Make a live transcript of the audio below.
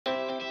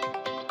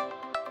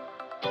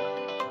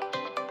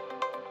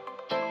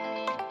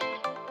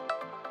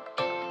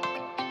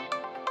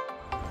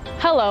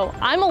Hello,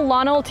 I'm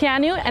Alana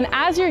Oltianu, and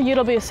as your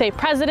UWSA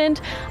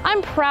president,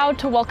 I'm proud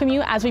to welcome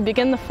you as we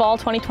begin the fall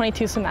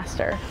 2022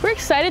 semester. We're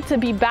excited to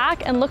be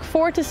back and look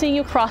forward to seeing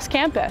you across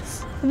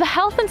campus. The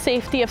health and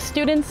safety of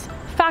students,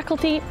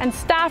 faculty, and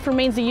staff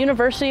remains the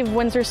University of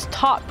Windsor's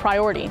top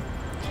priority.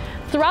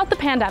 Throughout the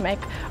pandemic,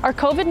 our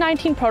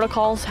COVID-19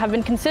 protocols have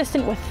been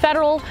consistent with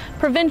federal,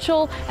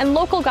 provincial, and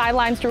local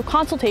guidelines through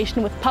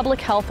consultation with public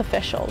health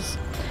officials.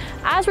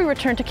 As we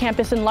return to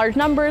campus in large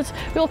numbers,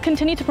 we will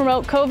continue to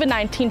promote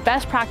COVID-19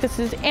 best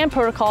practices and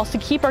protocols to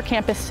keep our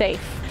campus safe.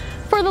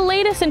 For the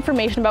latest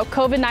information about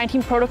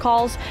COVID-19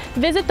 protocols,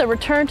 visit the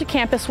Return to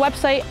Campus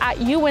website at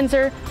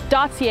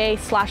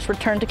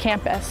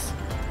uwindsor.ca/returntocampus.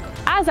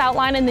 As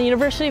outlined in the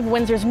University of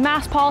Windsor's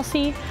mask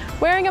policy,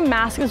 wearing a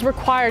mask is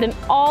required in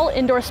all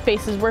indoor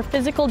spaces where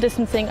physical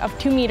distancing of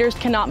 2 meters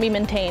cannot be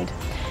maintained.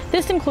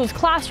 This includes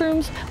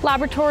classrooms,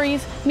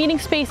 laboratories, meeting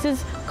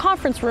spaces,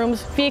 conference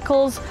rooms,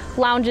 vehicles,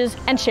 lounges,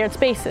 and shared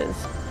spaces.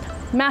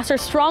 Masks are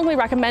strongly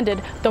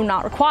recommended, though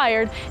not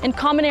required, in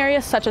common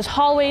areas such as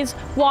hallways,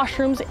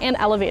 washrooms, and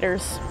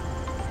elevators.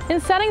 In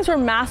settings where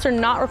masks are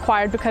not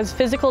required because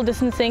physical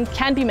distancing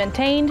can be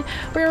maintained,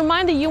 we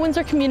remind the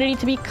U-Windsor community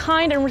to be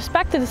kind and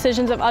respect the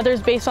decisions of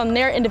others based on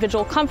their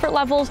individual comfort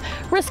levels,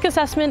 risk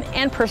assessment,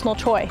 and personal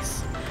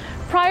choice.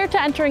 Prior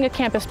to entering a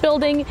campus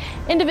building,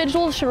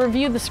 individuals should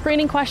review the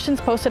screening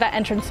questions posted at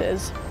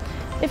entrances.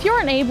 If you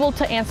are unable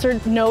to answer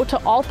no to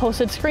all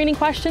posted screening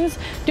questions,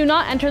 do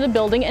not enter the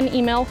building and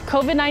email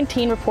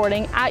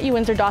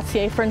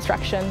covid19reporting@uwindsor.ca for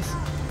instructions.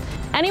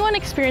 Anyone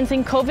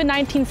experiencing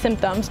COVID-19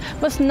 symptoms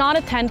must not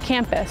attend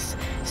campus.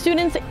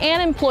 Students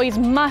and employees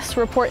must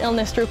report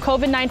illness through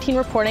COVID-19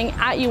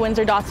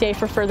 reporting@uwindsor.ca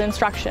for further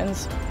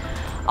instructions.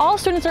 All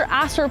students are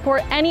asked to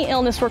report any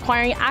illness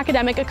requiring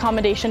academic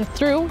accommodation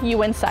through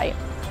UWinsight.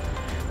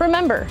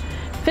 Remember,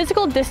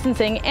 physical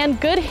distancing and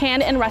good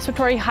hand and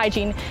respiratory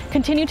hygiene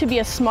continue to be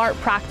a smart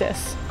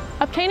practice.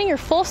 Obtaining your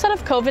full set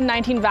of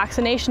COVID-19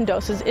 vaccination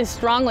doses is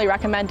strongly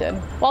recommended.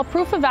 While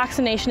proof of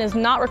vaccination is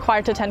not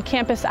required to attend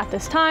campus at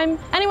this time,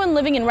 anyone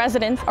living in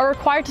residence are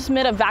required to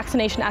submit a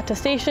vaccination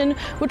attestation,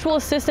 which will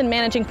assist in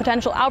managing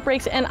potential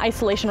outbreaks and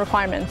isolation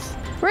requirements.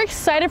 We're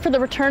excited for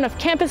the return of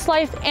campus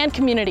life and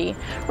community.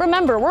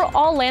 Remember, we're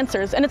all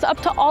Lancers, and it's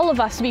up to all of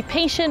us to be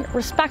patient,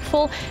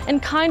 respectful,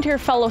 and kind to your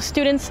fellow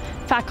students,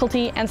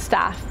 faculty, and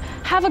staff.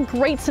 Have a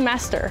great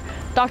semester.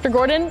 Dr.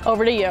 Gordon,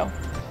 over to you.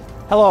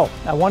 Hello,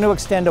 I want to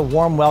extend a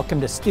warm welcome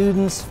to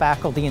students,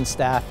 faculty, and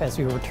staff as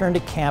we return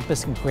to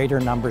campus in greater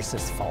numbers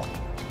this fall.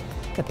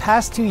 The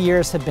past 2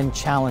 years have been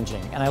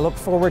challenging, and I look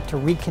forward to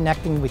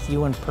reconnecting with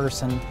you in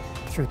person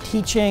through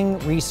teaching,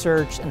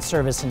 research, and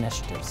service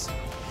initiatives.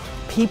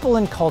 People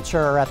and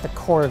culture are at the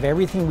core of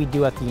everything we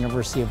do at the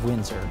University of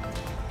Windsor,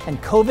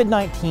 and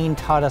COVID-19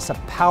 taught us a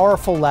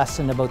powerful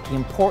lesson about the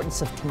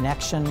importance of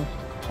connection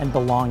and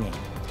belonging.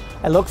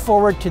 I look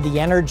forward to the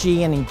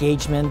energy and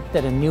engagement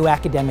that a new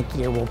academic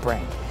year will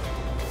bring.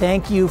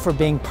 Thank you for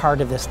being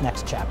part of this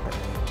next chapter.